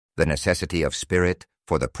The Necessity of Spirit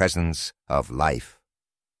for the Presence of Life,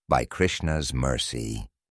 by Krishna's Mercy.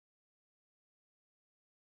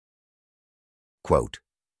 Quote,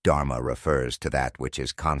 Dharma refers to that which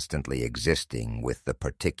is constantly existing with the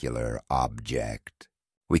particular object.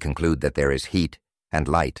 We conclude that there is heat and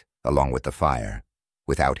light along with the fire.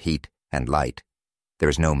 Without heat and light, there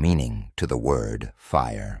is no meaning to the word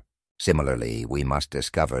fire. Similarly, we must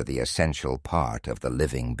discover the essential part of the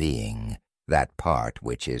living being, that part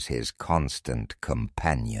which is his constant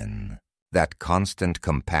companion. That constant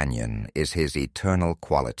companion is his eternal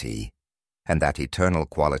quality, and that eternal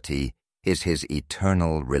quality is his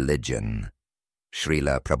eternal religion.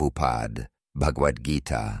 Shrila Prabhupada,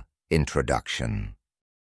 Bhagavad-gita, Introduction.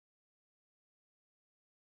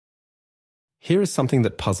 Here is something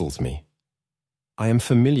that puzzles me. I am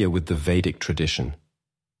familiar with the Vedic tradition.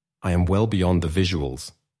 I am well beyond the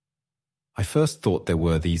visuals. I first thought there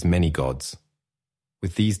were these many gods,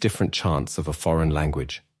 with these different chants of a foreign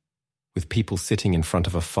language, with people sitting in front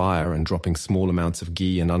of a fire and dropping small amounts of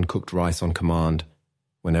ghee and uncooked rice on command,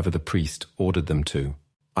 whenever the priest ordered them to.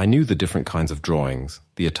 I knew the different kinds of drawings,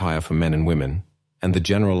 the attire for men and women, and the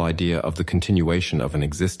general idea of the continuation of an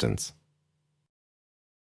existence.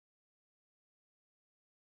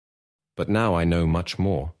 But now I know much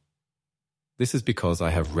more. This is because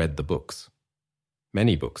I have read the books.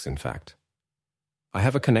 Many books, in fact. I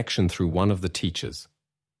have a connection through one of the teachers,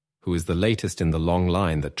 who is the latest in the long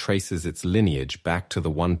line that traces its lineage back to the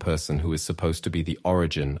one person who is supposed to be the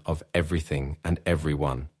origin of everything and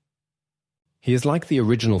everyone. He is like the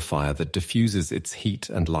original fire that diffuses its heat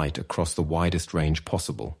and light across the widest range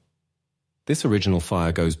possible. This original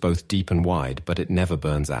fire goes both deep and wide, but it never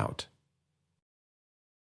burns out.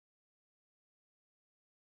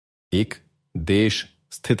 Ik desh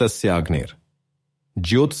sthitasya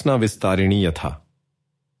jyotsna vistarini yatha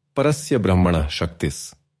parasya brahmana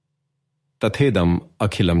shaktis tathedam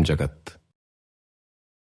akhilam jagat.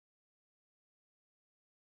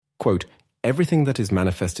 Quote, everything that is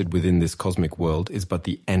manifested within this cosmic world is but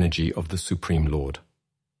the energy of the Supreme Lord.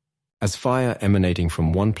 As fire emanating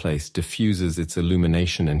from one place diffuses its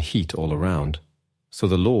illumination and heat all around, so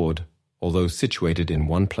the Lord, although situated in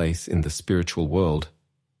one place in the spiritual world,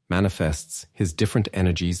 manifests his different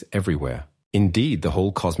energies everywhere. Indeed, the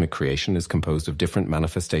whole cosmic creation is composed of different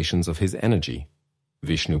manifestations of his energy.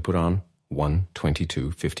 Vishnu Puran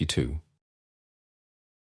 1:22-52.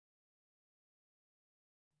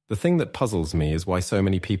 The thing that puzzles me is why so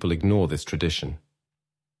many people ignore this tradition.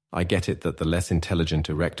 I get it that the less intelligent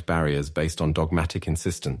erect barriers based on dogmatic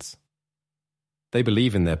insistence. They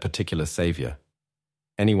believe in their particular savior.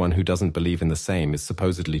 Anyone who doesn't believe in the same is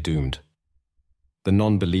supposedly doomed. The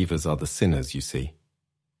non-believers are the sinners, you see.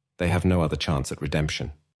 They have no other chance at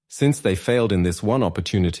redemption. Since they failed in this one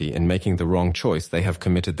opportunity in making the wrong choice, they have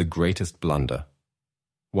committed the greatest blunder,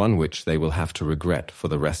 one which they will have to regret for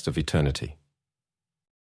the rest of eternity.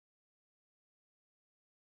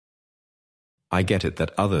 I get it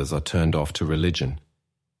that others are turned off to religion,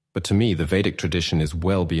 but to me the Vedic tradition is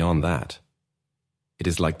well beyond that. It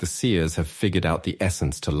is like the seers have figured out the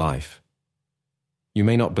essence to life. You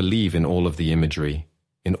may not believe in all of the imagery,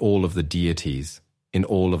 in all of the deities, in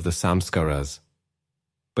all of the samskaras,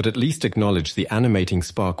 but at least acknowledge the animating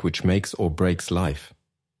spark which makes or breaks life.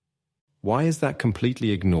 Why is that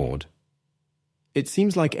completely ignored? It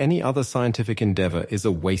seems like any other scientific endeavor is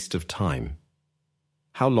a waste of time.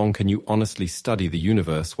 How long can you honestly study the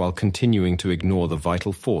universe while continuing to ignore the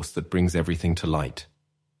vital force that brings everything to light?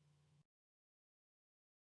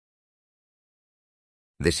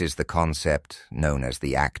 This is the concept known as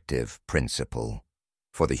the active principle.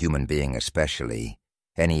 For the human being especially,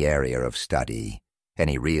 any area of study,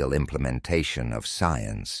 any real implementation of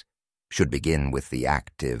science, should begin with the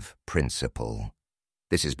active principle.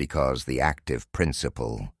 This is because the active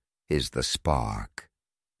principle is the spark.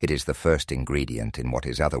 It is the first ingredient in what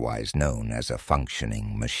is otherwise known as a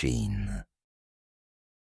functioning machine.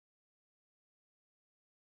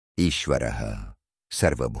 Ishvaraha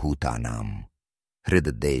sarvabhutanam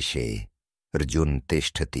hridadeshe rjun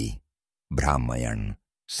tishtati brahmayan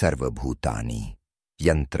sarvabhutani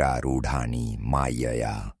yantra rudhani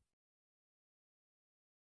mayaya.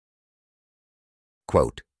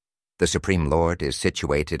 Quote, the Supreme Lord is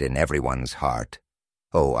situated in everyone's heart,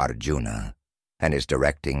 O Arjuna, and is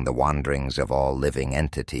directing the wanderings of all living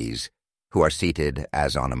entities who are seated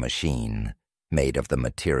as on a machine made of the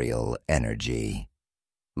material energy.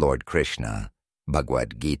 Lord Krishna,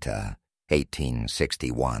 Bhagavad-gita,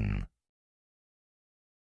 1861.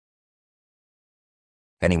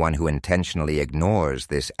 Anyone who intentionally ignores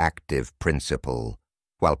this active principle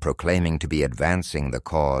while proclaiming to be advancing the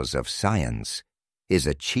cause of science is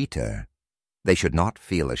a cheater, they should not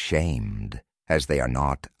feel ashamed, as they are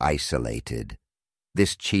not isolated.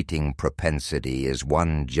 This cheating propensity is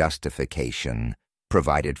one justification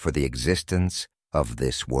provided for the existence of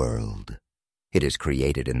this world. It is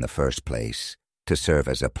created in the first place to serve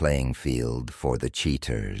as a playing field for the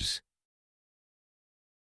cheaters.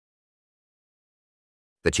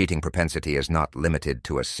 The cheating propensity is not limited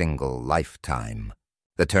to a single lifetime.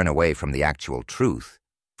 The turn away from the actual truth,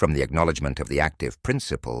 from the acknowledgement of the active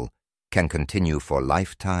principle, can continue for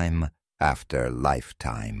lifetime after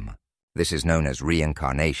lifetime. This is known as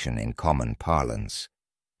reincarnation in common parlance,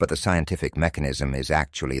 but the scientific mechanism is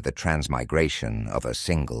actually the transmigration of a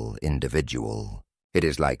single individual. It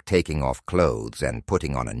is like taking off clothes and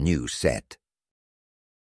putting on a new set.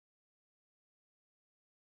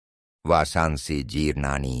 Vasansi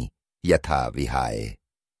jirnani yatha vihaye,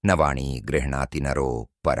 navani grihnati naro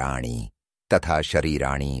parani, tatha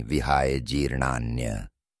sharirani vihaye jirnanya,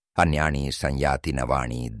 anyani sanyati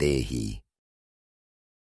navani dehi.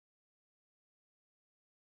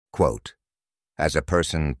 Quote, as a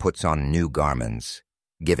person puts on new garments,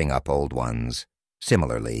 giving up old ones,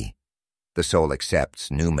 similarly, the soul accepts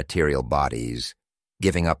new material bodies,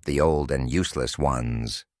 giving up the old and useless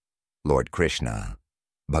ones. Lord Krishna,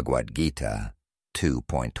 Bhagavad-gita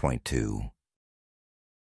 2.22.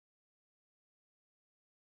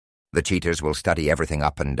 The cheaters will study everything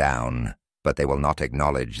up and down, but they will not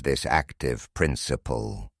acknowledge this active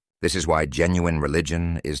principle. This is why genuine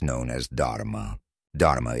religion is known as Dharma.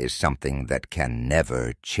 Dharma is something that can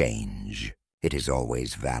never change. It is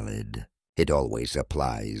always valid. It always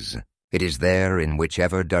applies. It is there in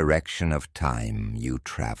whichever direction of time you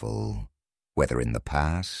travel, whether in the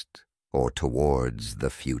past or towards the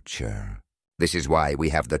future. This is why we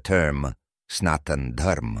have the term Sanatana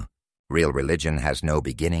Dharma. Real religion has no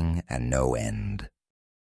beginning and no end.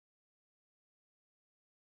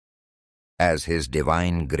 As His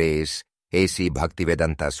Divine Grace, A.C.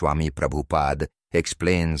 Bhaktivedanta Swami Prabhupada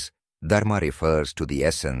explains, Dharma refers to the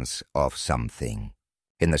essence of something.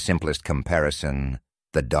 In the simplest comparison,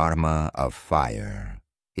 the Dharma of fire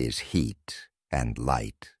is heat and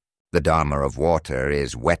light. The Dharma of water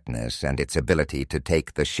is wetness and its ability to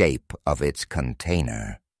take the shape of its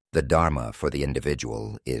container. The Dharma for the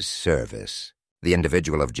individual is service. The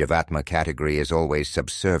individual of Jivatma category is always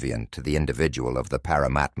subservient to the individual of the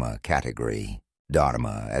Paramatma category.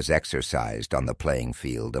 Dharma, as exercised on the playing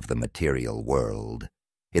field of the material world,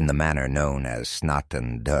 in the manner known as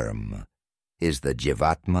Sanatana Dharma, is the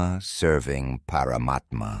Jivatma serving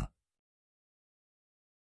Paramatma.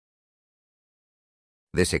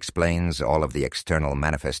 This explains all of the external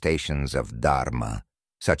manifestations of Dharma,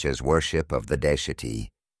 such as worship of the deity,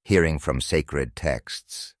 hearing from sacred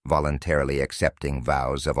texts, voluntarily accepting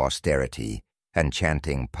vows of austerity, and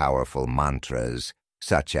chanting powerful mantras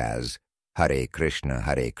such as Hare Krishna,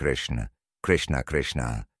 Krishna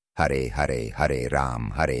Krishna, Hare Hare, Hare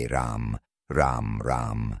Ram, Ram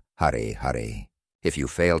Ram, Hare Hare. If you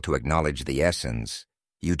fail to acknowledge the essence,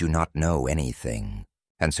 you do not know anything,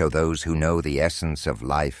 and so those who know the essence of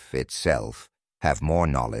life itself have more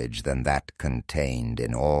knowledge than that contained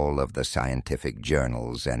in all of the scientific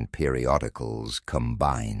journals and periodicals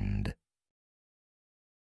combined.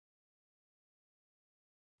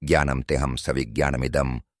 Jnanam teham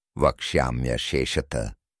savijnanamidam vakshamya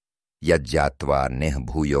sheshata yajjatva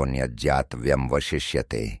nihbhuyo nyajjatvyam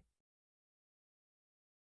vashishyate.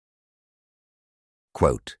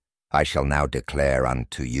 Quote, I shall now declare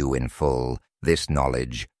unto you in full this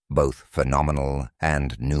knowledge, both phenomenal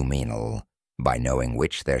and noumenal, by knowing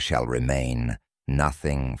which there shall remain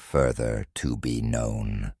nothing further to be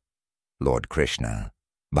known. Lord Krishna,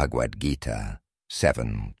 Bhagavad-gita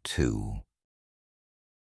 7:2.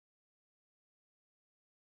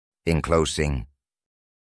 In closing,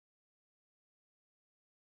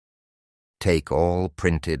 take all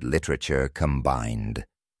printed literature combined,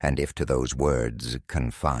 and if to those words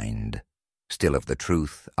confined, still of the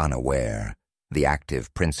truth unaware, the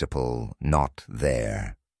active principle not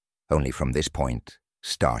there, only from this point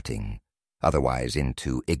starting, otherwise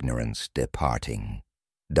into ignorance departing.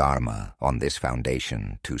 Dharma on this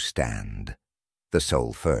foundation to stand. The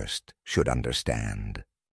soul first should understand.